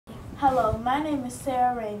Hello, my name is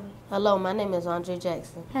Sara Ramey. Hello, my name is Andre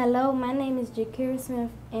Jackson. Hello, my name is Jakira Smith,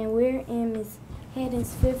 and we're in Ms.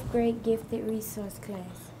 Headen's 5th grade gifted resource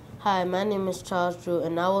class. Hi, my name is Charles Drew,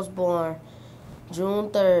 and I was born June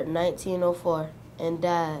 3rd, 1904, and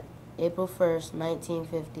died April 1st,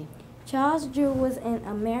 1950. Charles Drew was an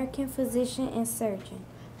American physician and surgeon.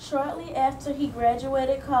 Shortly after he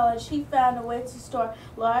graduated college, he found a way to store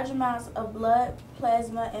large amounts of blood,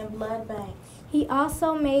 plasma, and blood banks. He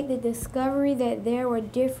also made the discovery that there were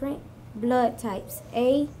different blood types,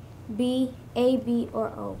 A, B, AB, or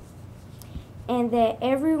O, and that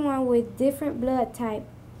everyone with different blood type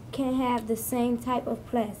can have the same type of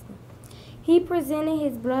plasma. He presented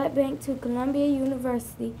his blood bank to Columbia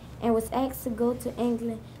University and was asked to go to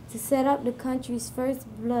England to set up the country's first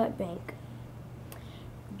blood bank.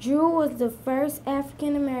 Drew was the first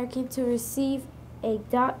African American to receive a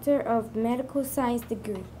Doctor of Medical Science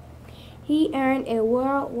degree. He earned a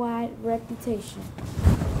worldwide reputation.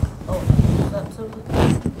 September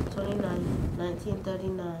 29,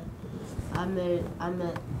 1939, I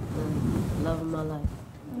met the love of my life.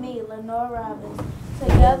 Me, Lenore Robbins.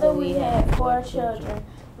 Together we had 4 children.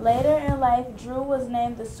 Later in life, Drew was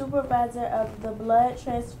named the supervisor of the blood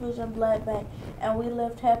transfusion blood bank, and we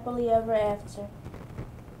lived happily ever after.